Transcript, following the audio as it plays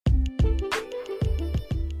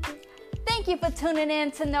you for tuning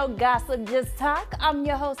in to No Gossip, Just Talk. I'm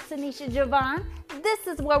your host, Tanisha Javon. This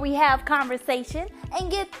is where we have conversation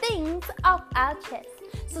and get things off our chest.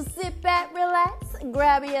 So sit back, relax,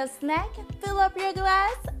 grab your snack, fill up your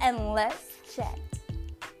glass, and let's chat.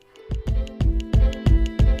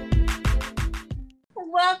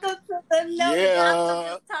 Welcome to the No Gossip,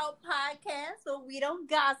 Just Talk podcast, where we don't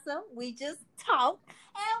gossip, we just talk.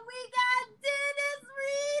 And we got Dennis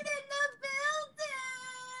Reed in the building.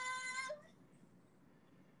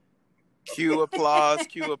 Cue applause,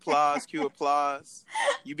 cue applause, cue applause.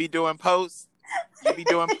 You be doing posts? You be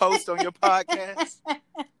doing posts on your podcast?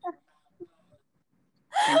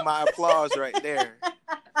 Cue my applause right there.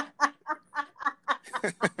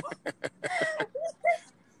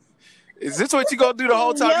 Is this what you gonna do the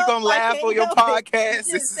whole time? You gonna laugh on your podcast?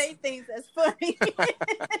 Just say things that's funny.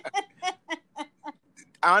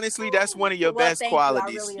 Honestly, that's one of your best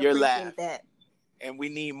qualities. Really your laugh. That. And we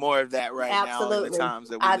need more of that now in the times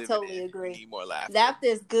that we live in. I totally agree. We need more laughter. Laughter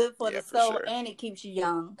is good for the soul, and it keeps you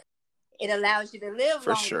young. It allows you to live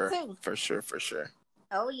longer, too. For sure.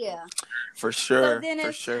 Oh, yeah. For sure. So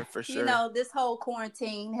Dennis, for sure. You know, this whole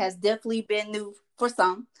quarantine has definitely been new for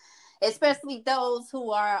some, especially those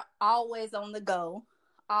who are always on the go,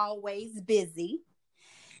 always busy.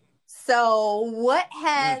 So what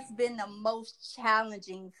has been the most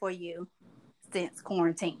challenging for you since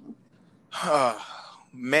quarantine?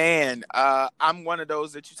 Man, I'm one of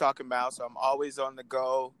those that you're talking about. So I'm always on the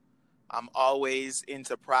go. I'm always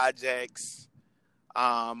into projects.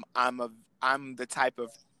 I'm the type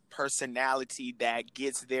of personality that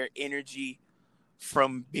gets their energy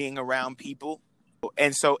from being around people.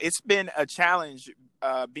 And so it's been a challenge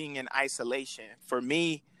being in isolation. For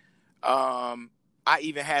me, I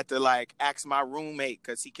even had to ask my roommate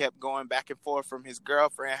because he kept going back and forth from his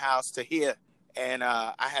girlfriend's house to here. And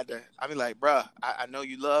I be like, bruh, I know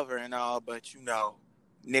you love her and all, but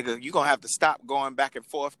nigga, you gonna have to stop going back and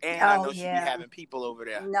forth. And I know she be having people over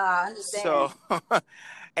there. No, I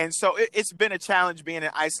understand. So it's been a challenge being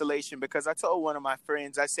in isolation because I told one of my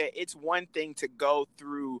friends, I said, it's one thing to go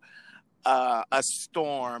through a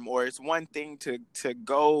storm, or it's one thing to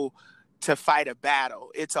go to fight a battle.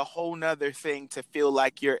 It's a whole nother thing to feel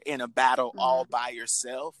like you're in a battle all by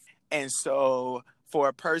yourself. And so for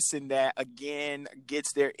a person that, again,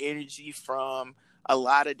 gets their energy from a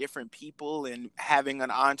lot of different people and having an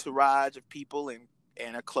entourage of people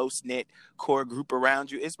and a close-knit core group around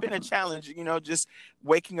you, it's been a challenge, just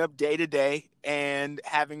waking up day to day and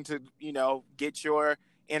having to, get your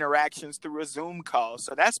interactions through a Zoom call.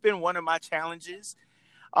 So that's been one of my challenges.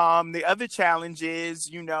 The other challenge is,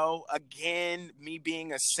 again, me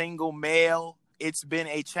being a single male, it's been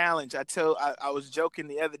a challenge. I was joking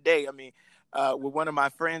the other day. I mean, with one of my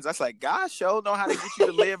friends, I was like, God sure know how to get you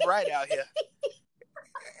to live right out here.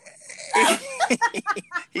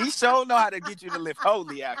 He sure know how to get you to live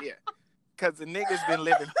holy out here. Because the nigga's been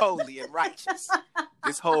living holy and righteous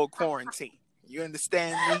this whole quarantine. You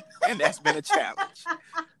understand me? And that's been a challenge.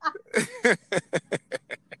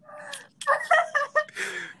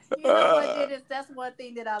 You know what, Dennis? That's one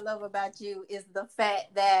thing that I love about you is the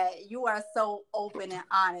fact that you are so open and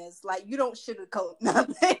honest. Like, you don't sugarcoat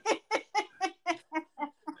nothing.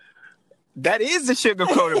 That is the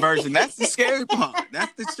sugar-coated version. That's the scary part.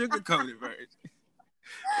 That's the sugar-coated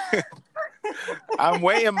version. I'm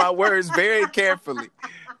weighing my words very carefully.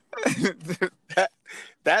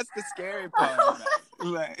 That's the scary part.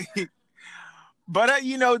 But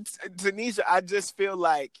Tanisha, I just feel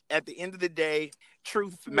like at the end of the day,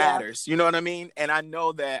 truth matters. You know what I mean? And I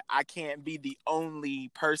know that I can't be the only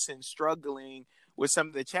person struggling with some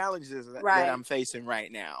of the challenges that I'm facing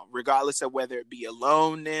right now, regardless of whether it be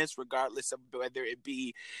aloneness, regardless of whether it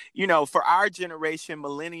be, for our generation,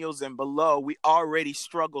 millennials and below, we already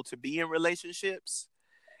struggle to be in relationships.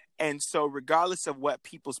 And so regardless of what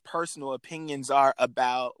people's personal opinions are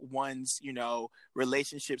about one's,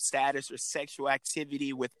 relationship status or sexual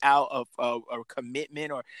activity without a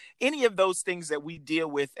commitment or any of those things that we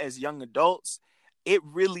deal with as young adults, it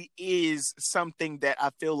really is something that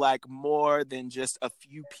I feel like more than just a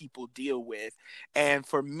few people deal with. And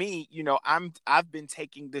for me, I've been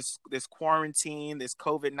taking this quarantine, this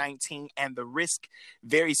COVID-19 and the risk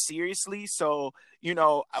very seriously. So,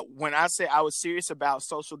 when I say I was serious about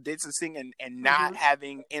social distancing and not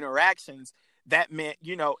having interactions, that meant,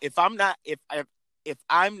 if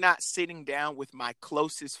I'm not sitting down with my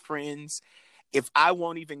closest friends, if I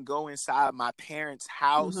won't even go inside my parents'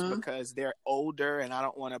 house because they're older and I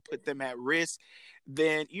don't want to put them at risk,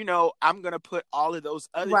 then, I'm going to put all of those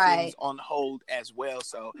other things on hold as well.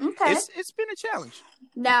 So it's been a challenge.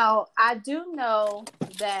 Now, I do know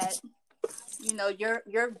that You know,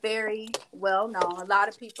 you're very well known. A lot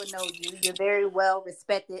of people know you. You're very well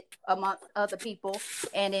respected amongst other people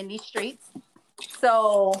and in these streets.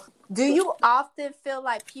 So, do you often feel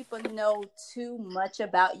like people know too much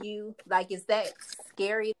about you? Like, is that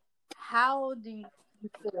scary? How do you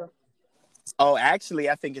feel? Oh, actually,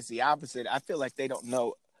 I think it's the opposite. I feel like they don't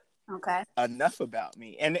know Okay. enough about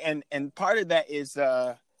me, and part of that is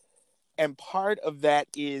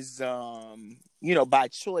by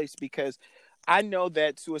choice, because I know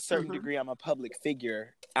that to a certain Mm-hmm. degree I'm a public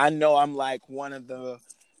figure. I know I'm like one of the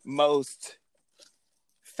most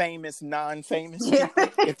famous non-famous Yeah.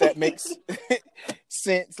 people, if that makes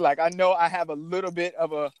sense. Like, I know I have a little bit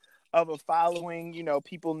of a following.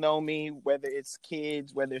 People know me, whether it's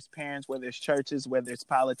kids, whether it's parents, whether it's churches, whether it's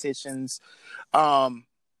politicians.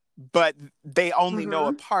 But they only know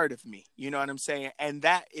a Mm-hmm. part of me. You know what I'm saying? And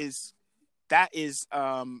that is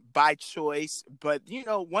by choice. But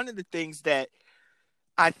one of the things that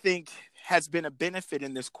I think has been a benefit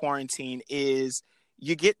in this quarantine is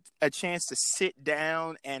you get a chance to sit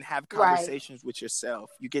down and have Right. conversations with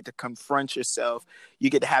yourself. You get to confront yourself. You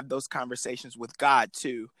get to have those conversations with God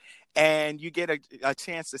too. And you get a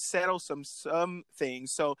chance to settle some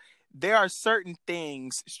things. So there are certain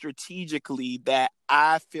things strategically that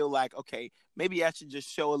I feel like, okay, maybe I should just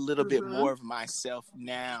show a little bit Mm-hmm. more of myself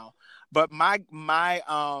now. But my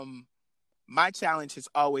challenge has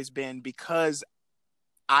always been, because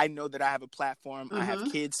I know that I have a platform. I have Mm-hmm.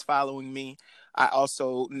 kids following me. I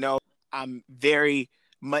also know I'm very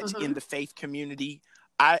much in Mm-hmm. the faith community.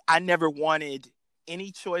 I never wanted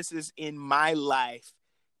any choices in my life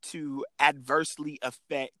to adversely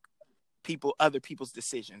affect other people's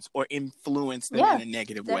decisions, or influence them in Yeah. a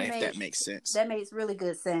negative That way, if made that makes sense. that makes really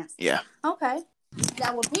good sense. Yeah. Okay.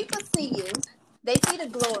 Now, when people see you, they see the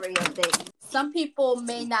glory of things. Some people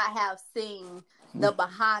may not have seen the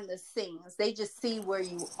behind the scenes. They just see where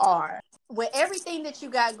you are. With everything that you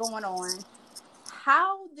got going on,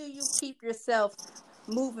 how do you keep yourself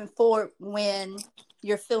moving forward when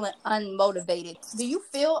you're feeling unmotivated? Do you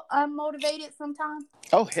feel unmotivated sometimes?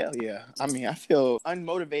 Oh, hell yeah. I mean, I feel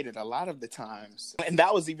unmotivated a lot of the times. And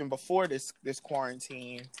that was even before this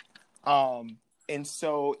quarantine. And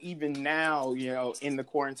so even now, in the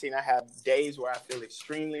quarantine, I have days where I feel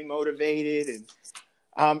extremely motivated,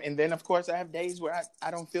 and then of course I have days where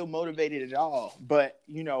I don't feel motivated at all. But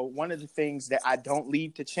one of the things that I don't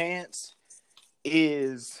leave to chance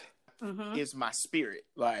is Mm-hmm. is my spirit.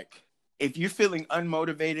 Like, if you're feeling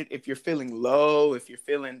unmotivated, if you're feeling low, if you're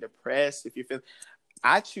feeling depressed,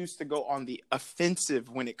 I choose to go on the offensive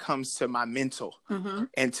when it comes to my mental Mm-hmm.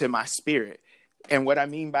 and to my spirit. And what I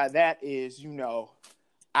mean by that is,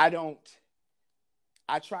 I don't,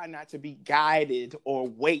 I try not to be guided or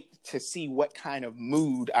wait to see what kind of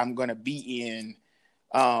mood I'm going to be in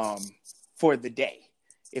for the day,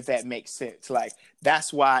 if that makes sense. Like,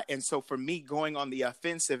 that's why. And so for me, going on the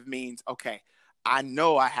offensive means, okay, I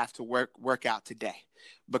know I have to work out today,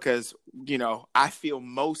 because, I feel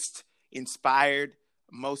most inspired,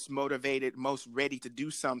 most motivated, most ready to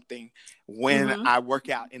do something when Mm-hmm. I work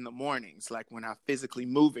out in the mornings, like when I'm physically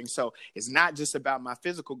moving. So it's not just about my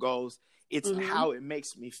physical goals, it's Mm-hmm. how it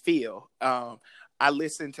makes me feel. I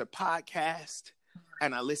listen to podcasts,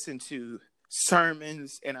 and I listen to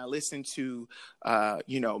sermons, and I listen to,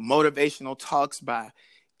 motivational talks by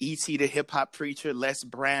E.T. the Hip Hop Preacher, Les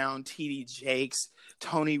Brown, T.D. Jakes,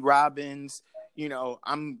 Tony Robbins.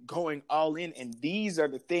 I'm going all in. And these are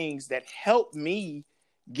the things that help me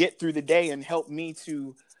get through the day and help me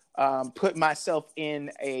to put myself in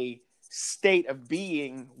a state of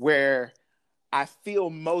being where I feel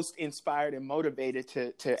most inspired and motivated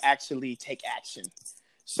to actually take action.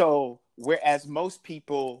 So whereas most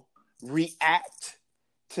people react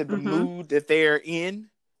to the Mm-hmm. mood that they're in,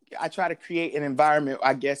 I try to create an environment,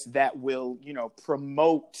 I guess, that will,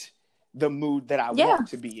 promote the mood that I Yeah. want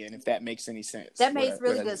to be in, if that makes any sense. That What makes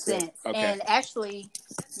really I good just said. sense. Okay. And actually,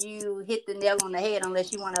 you hit the nail on the head,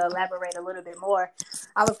 unless you want to elaborate a little bit more.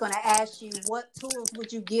 I was going to ask you, what tools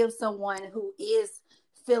would you give someone who is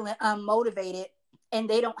feeling unmotivated and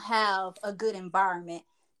they don't have a good environment?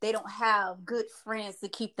 They don't have good friends to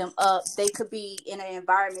keep them up. They could be in an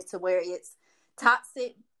environment to where it's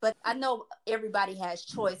toxic. But I know everybody has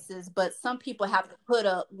choices, but some people have to put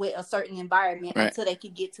up with a certain environment Right. until they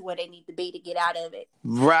can get to where they need to be to get out of it.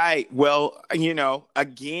 Right. Well,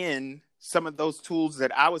 again, some of those tools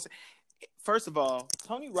that first of all,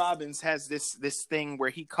 Tony Robbins has this thing where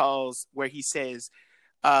he says,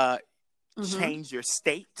 Mm-hmm. change your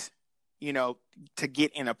state. to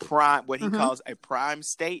get in a prime, what he Mm-hmm. calls a prime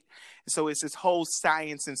state. So it's this whole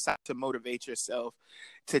science inside to motivate yourself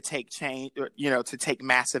to take change, or, to take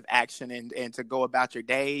massive action and to go about your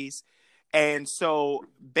days. And so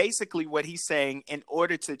basically what he's saying, in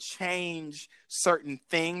order to change certain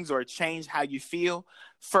things or change how you feel,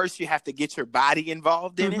 first you have to get your body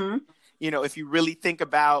involved in Mm-hmm. it. If you really think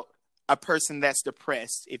about a person that's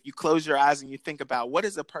depressed, if you close your eyes and you think about what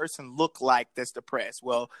does a person look like that's depressed?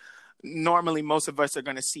 Well, normally most of us are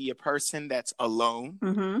going to see a person that's alone,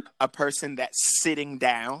 Mm-hmm. a person that's sitting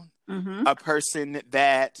down, Mm-hmm. a person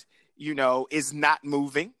that, is not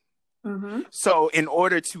moving. Mm-hmm. So in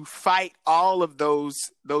order to fight all of those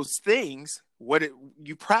things,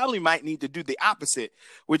 you probably might need to do the opposite,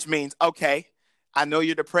 which means, okay, I know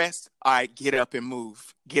you're depressed. All right, get up and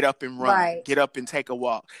move. Get up and run. Right. Get up and take a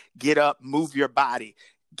walk. Get up, move your body.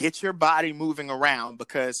 Get your body moving around,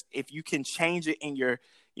 because if you can change it in your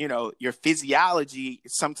physiology,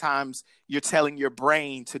 sometimes you're telling your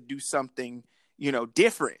brain to do something,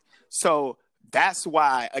 different. So that's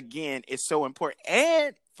why, again, it's so important.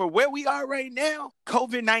 And for where we are right now,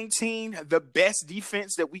 COVID-19, the best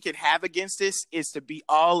defense that we can have against this is to be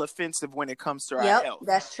all offensive when it comes to our health.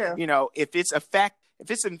 That's true. If it's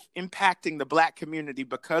impacting the Black community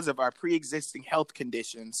because of our pre-existing health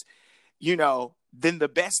conditions, then the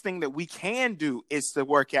best thing that we can do is to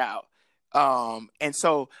work out. And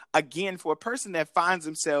so again, for a person that finds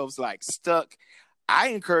themselves like stuck, I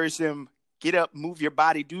encourage them, get up, move your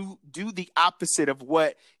body, do the opposite of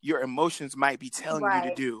what your emotions might be telling you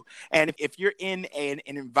to do. And if you're in an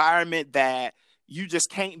environment that you just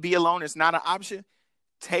can't be alone, it's not an option,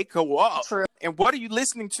 take a walk. True. And what are you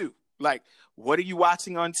listening to? Like, what are you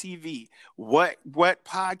watching on TV? What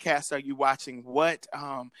podcasts are you watching? What,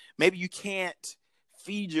 maybe you can't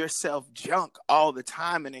feed yourself junk all the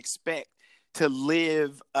time and expect to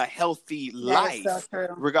live a healthy life,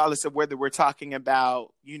 regardless of whether we're talking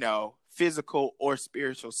about, physical or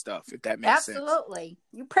spiritual stuff, if that makes sense. Absolutely.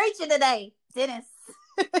 You preaching today, Dennis.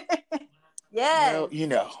 Yes. Well,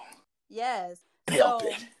 Yes. Help So,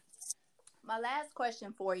 it. my last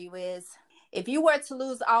question for you is, if you were to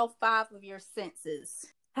lose all 5 of your senses,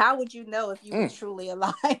 how would you know if you were truly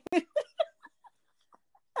alive?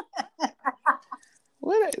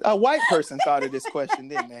 A white person thought of this question,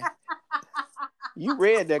 didn't they? You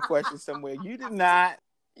read that question somewhere. You did not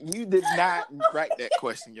write that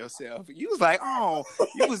question yourself. You was like, oh,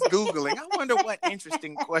 you was Googling. I wonder what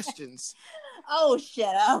interesting questions. Oh,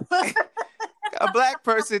 shut up. A Black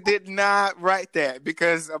person did not write that,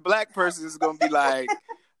 because a Black person is going to be like,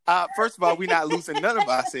 first of all, we're not losing none of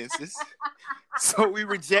our senses. So we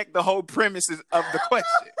reject the whole premises of the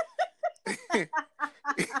question.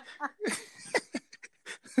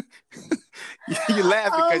 You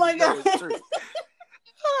laugh because you know it's true.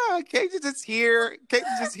 Can't you just hear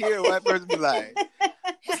a white person be like,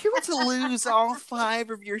 if you were to lose all 5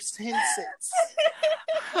 of your senses,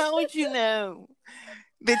 how would you know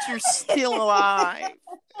that you're still alive?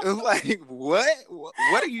 Like, what?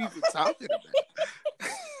 What are you even talking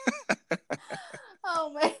about?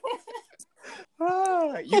 Oh, man.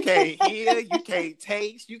 You can't hear, you can't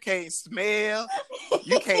taste, you can't smell,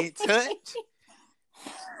 you can't touch.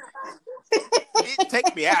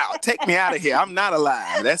 Take me out. Take me out of here. I'm not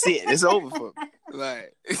alive. That's it. It's over for me.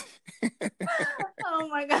 Like, oh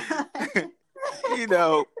my God.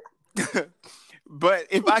 But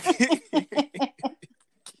if I can,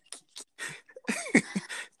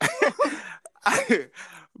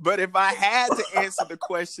 but if I had to answer the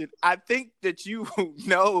question, I think that you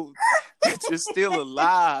know that you're still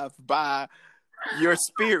alive by your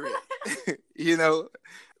spirit.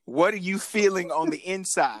 What are you feeling on the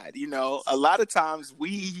inside? A lot of times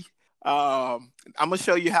I'm going to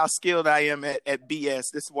show you how skilled I am at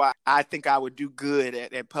BS. This is why I think I would do good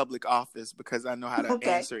at public office, because I know how to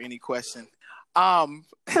answer any question. I'm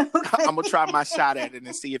going to try my shot at it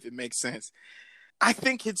and see if it makes sense. I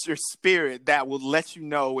think it's your spirit that will let you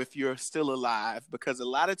know if you're still alive, because a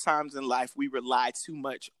lot of times in life, we rely too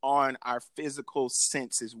much on our physical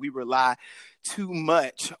senses. We rely too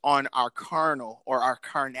much on our carnal or our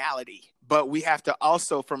carnality. But we have to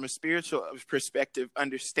also, from a spiritual perspective,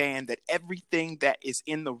 understand that everything that is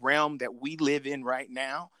in the realm that we live in right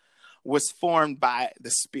now was formed by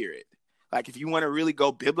the Spirit. Like, if you want to really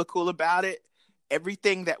go biblical about it,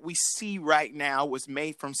 everything that we see right now was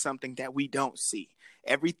made from something that we don't see.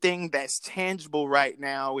 Everything that's tangible right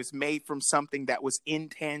now is made from something that was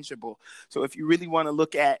intangible. So if you really want to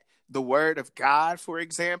look at the word of God, for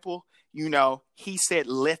example, he said,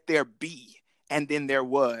 let there be. And then there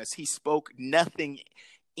was. He spoke nothing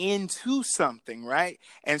into something, right?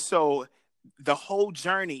 And so the whole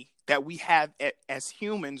journey that we have as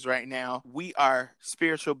humans right now, we are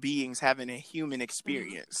spiritual beings having a human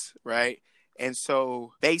experience, right? And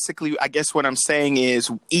so basically, I guess what I'm saying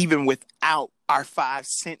is, even without our five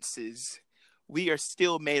senses, we are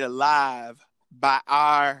still made alive by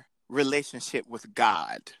our relationship with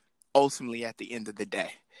God, ultimately at the end of the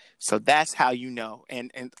day. So that's how you know.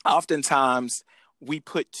 And oftentimes we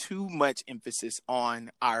put too much emphasis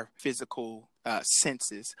on our physical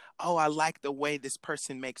senses. Oh, I like the way this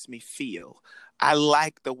person makes me feel. I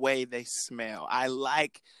like the way they smell. I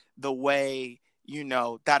like the way,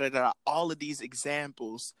 da da da, all of these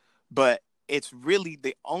examples. But it's really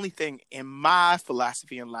the only thing in my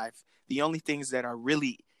philosophy in life, the only things that are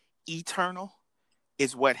really eternal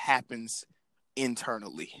is what happens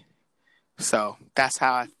internally. So that's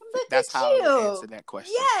how I would answer that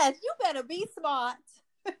question. Yes, you better be smart.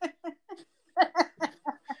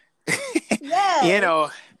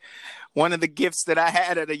 Yes. One of the gifts that I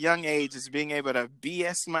had at a young age is being able to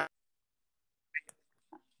BS my.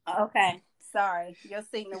 Okay, sorry, your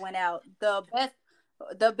signal went out.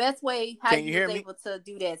 The best way how Can you you hear was me? able to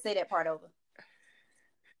do that. Say that part over.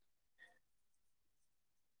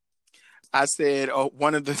 I said,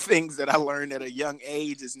 one of the things that I learned at a young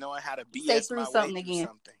age is knowing how to BS my way through again.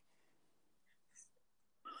 something.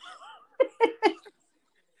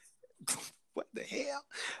 What the hell?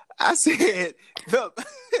 I said,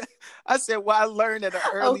 I learned at an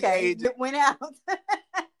early age. It went out.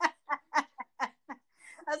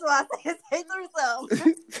 That's why I said say through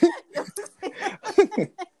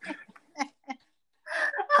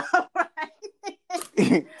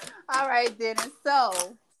something. All right, Dennis.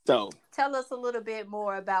 So tell us a little bit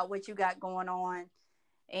more about what you got going on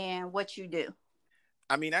and what you do.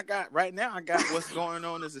 I mean, right now I got what's going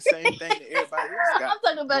on is the same thing that everybody else got. I'm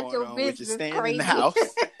talking about going your on, business, which is staying crazy. in the house.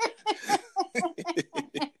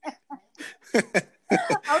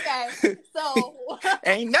 Okay, so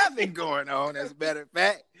ain't nothing going on, as a matter of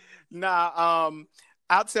fact.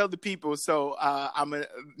 I'll tell the people. So I'm a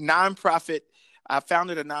nonprofit. I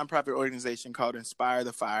founded a nonprofit organization called Inspire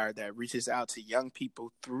the Fire that reaches out to young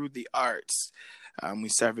people through the arts. We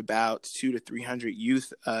serve about 200 to 300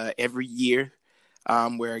 youth every year,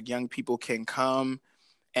 where young people can come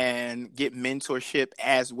and get mentorship,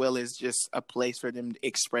 as well as just a place for them to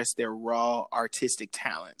express their raw artistic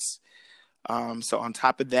talents. So on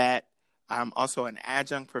top of that, I'm also an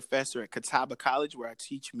adjunct professor at Catawba College, where I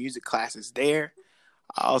teach music classes there.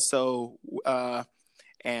 I also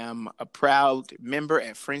am a proud member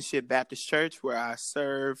at Friendship Baptist Church, where I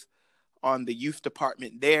serve on the youth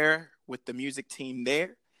department there with the music team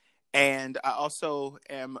there. And I also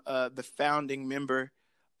am the founding member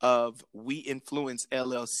of We Influence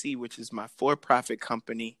LLC, which is my for-profit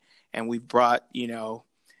company. And we've brought,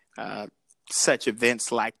 such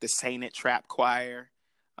events like the Saint Trap Choir,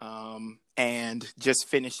 and just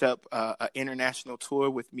finished up an international tour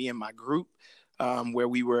with me and my group, where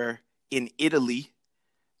we were in Italy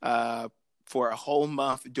for a whole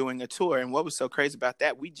month doing a tour. And what was so crazy about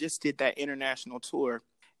that, we just did that international tour.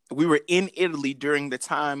 We were in Italy during the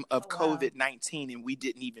time of COVID-19, and we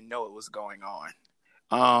didn't even know it was going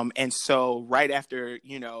on. And so right after,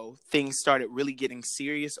 things started really getting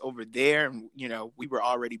serious over there, and, we were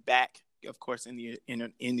already back, of course, in the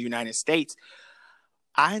United States.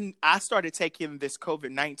 I started taking this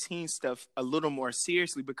COVID-19 stuff a little more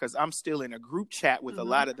seriously, because I'm still in a group chat with a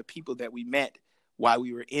lot of the people that we met while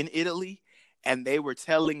we were in Italy. And they were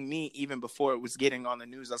telling me, even before it was getting on the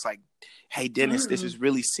news, I was like, hey, Dennis, this is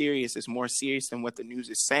really serious. It's more serious than what the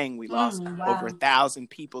news is saying. We lost over 1,000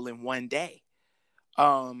 people in one day.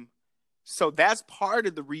 So that's part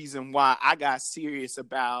of the reason why I got serious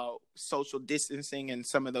about social distancing and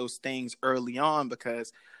some of those things early on,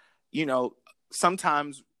 because,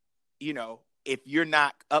 sometimes, if you're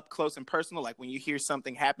not up close and personal, like when you hear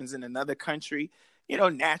something happens in another country,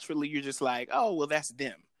 naturally you're just like, oh, well, that's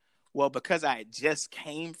them. Well, because I just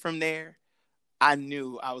came from there, I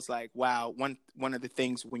knew, I was like, wow, one of the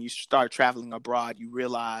things when you start traveling abroad, you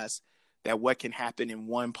realize that what can happen in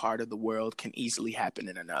one part of the world can easily happen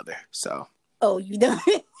in another. So. Oh, you done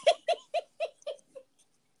it.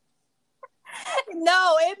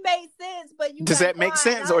 No, it made sense, but you does that make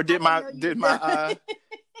sense, or did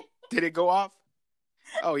it go off?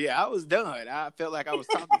 Oh yeah, I was done. I felt like I was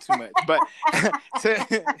talking too much. But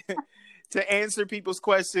to answer people's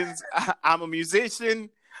questions, I'm a musician,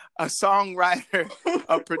 a songwriter,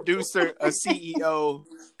 a producer, a CEO,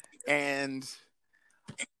 and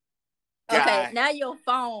guy. Okay, now your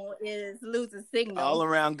phone is losing signal. All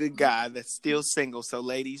around good guy that's still single. So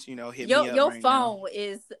ladies, hit me up Your right phone now.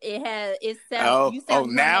 it sounds you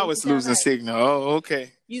sound now like it's losing signal. Oh,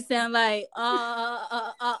 okay. You sound like right.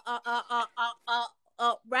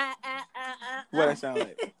 What I sound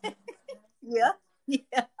like? Yeah.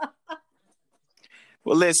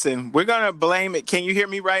 Well, listen, we're gonna blame it. Can you hear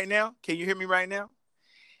me right now?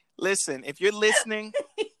 Listen, if you're listening,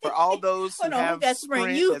 for all those who have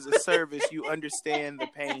Sprint as a service, you understand the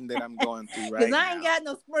pain that I'm going through right now. Because I ain't got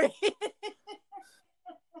no Sprint.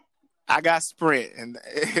 I got Sprint, and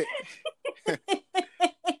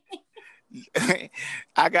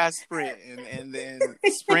I got Sprint, and then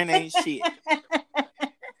Sprint ain't shit.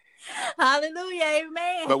 Hallelujah,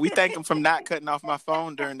 amen. But we thank him for not cutting off my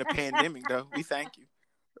phone during the pandemic, though. We thank you.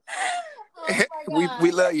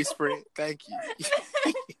 We love you, Sprint. Thank you.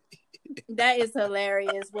 That is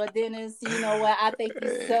hilarious. Well, Dennis, you know what? I thank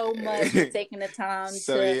you so much for taking the time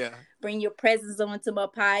to bring your presence onto my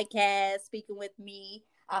podcast, speaking with me.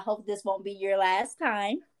 I hope this won't be your last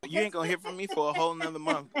time. You ain't gonna hear from me for a whole nother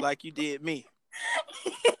month like you did me.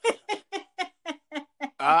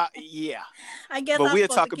 Yeah. I guess but we'll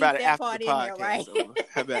talk about it after the podcast. There, right? So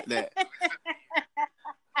how about that?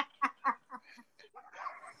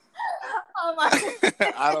 Oh my!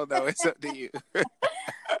 I don't know. It's up to you.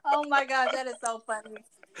 Oh my gosh, that is so funny.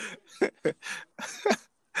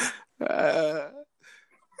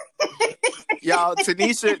 Y'all,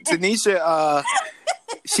 Tanisha,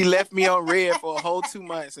 she left me on red for a whole 2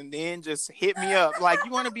 months and then just hit me up like,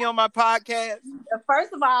 you want to be on my podcast?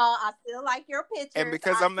 First of all, I still like your pictures. And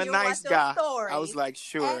because I'm a nice guy, I was like,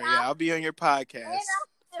 sure, I'll be on your podcast.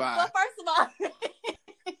 Fine. Well, first of all,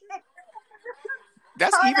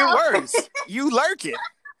 that's even worse. You lurking.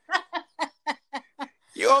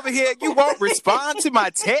 You over here, you won't respond to my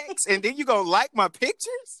texts and then you gonna like my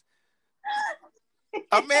pictures?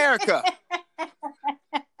 America.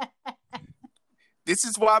 This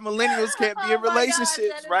is why millennials can't be in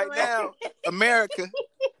relationships right now. America.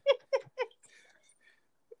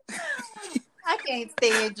 I can't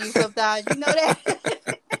stand you sometimes. You know that?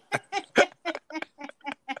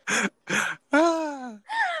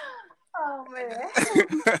 Oh, man.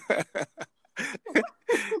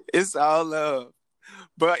 It's all love.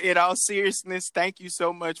 But in all seriousness, thank you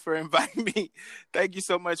so much for inviting me. Thank you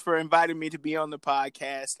so much for inviting me to be on the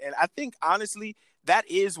podcast. And I think, honestly, that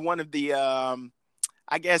is one of the,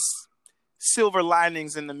 I guess, silver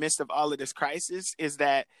linings in the midst of all of this crisis is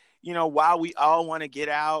that, while we all want to get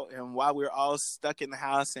out and while we're all stuck in the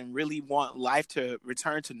house and really want life to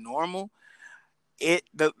return to normal,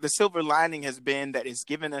 the silver lining has been that it's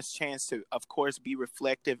given us chance to, of course, be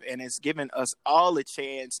reflective, and it's given us all a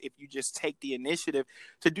chance, if you just take the initiative,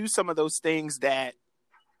 to do some of those things that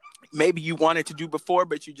maybe you wanted to do before,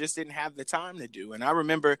 but you just didn't have the time to do. And I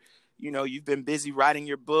remember, you've been busy writing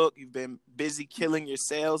your book, you've been busy killing your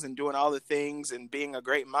sales and doing all the things and being a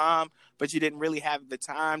great mom, but you didn't really have the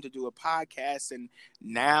time to do a podcast. And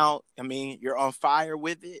now, you're on fire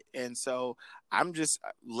with it. And so I'm just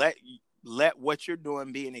let what you're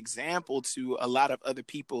doing be an example to a lot of other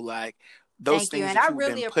people. Like those things that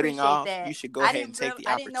you've been putting off, you should go ahead and take the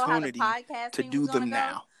opportunity to do them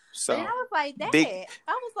now. So and I was like, Dad,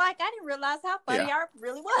 I didn't realize how funny I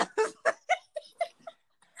really was.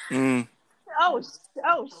 Oh,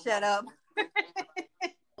 shut up.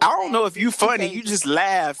 I don't know if you funny. You just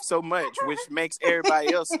laugh so much, which makes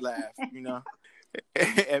everybody else laugh,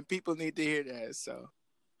 and people need to hear that. So.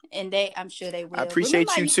 And I'm sure they will. I appreciate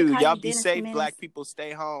you too. Y'all be safe. Black people,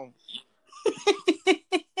 stay home.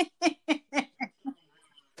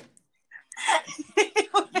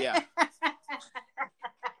 Yeah.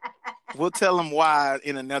 We'll tell them why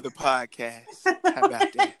in another podcast. How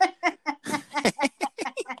about that?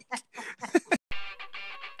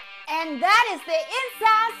 And that is the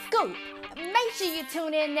Inside Scoop. Make sure you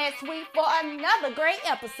tune in next week for another great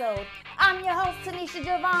episode. I'm your host, Tanisha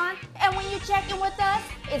Javon, and when you check in with us,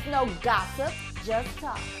 it's no gossip, just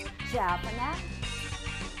talk. Ciao for now.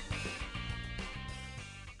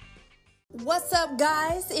 What's up,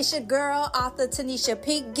 guys? It's your girl, author Tanisha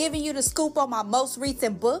Peak, giving you the scoop on my most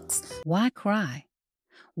recent books. Why cry?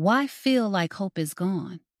 Why feel like hope is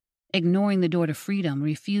gone? Ignoring the door to freedom,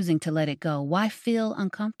 refusing to let it go. Why feel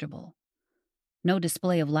uncomfortable? No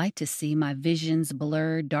display of light to see, my vision's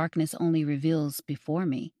blurred, darkness only reveals before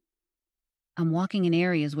me. I'm walking in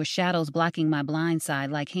areas where shadows blocking my blind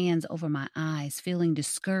side like hands over my eyes, feeling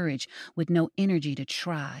discouraged with no energy to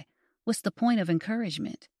try. What's the point of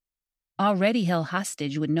encouragement? Already held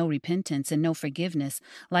hostage with no repentance and no forgiveness,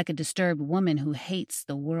 like a disturbed woman who hates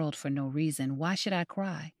the world for no reason. Why should I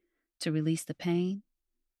cry? To release the pain?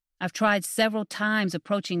 I've tried several times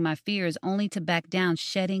approaching my fears only to back down,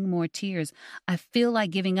 shedding more tears. I feel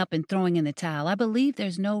like giving up and throwing in the towel. I believe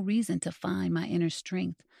there's no reason to find my inner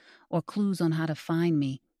strength or clues on how to find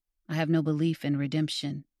me. I have no belief in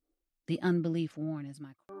redemption. The unbelief worn is my...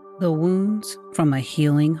 The wounds from a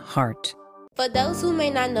healing heart. For those who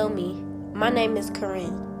may not know me, my name is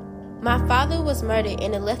Corinne. My father was murdered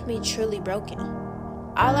and it left me truly broken.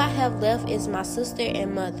 All I have left is my sister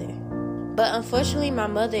and mother. But unfortunately, my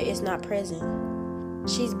mother is not present.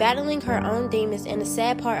 She's battling her own demons, and the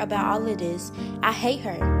sad part about all of this, I hate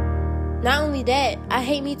her. Not only that, I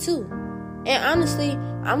hate me too. And honestly,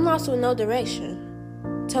 I'm lost with no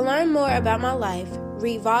direction. To learn more about my life,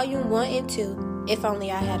 read Volume 1 and 2, If Only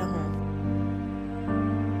I Had a Home.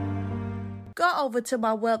 Go over to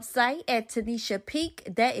my website at Tanisha Peak.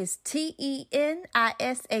 That is TENISHA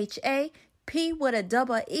P with a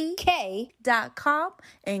double EK.com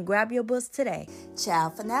and grab your books today. Ciao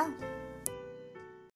for now.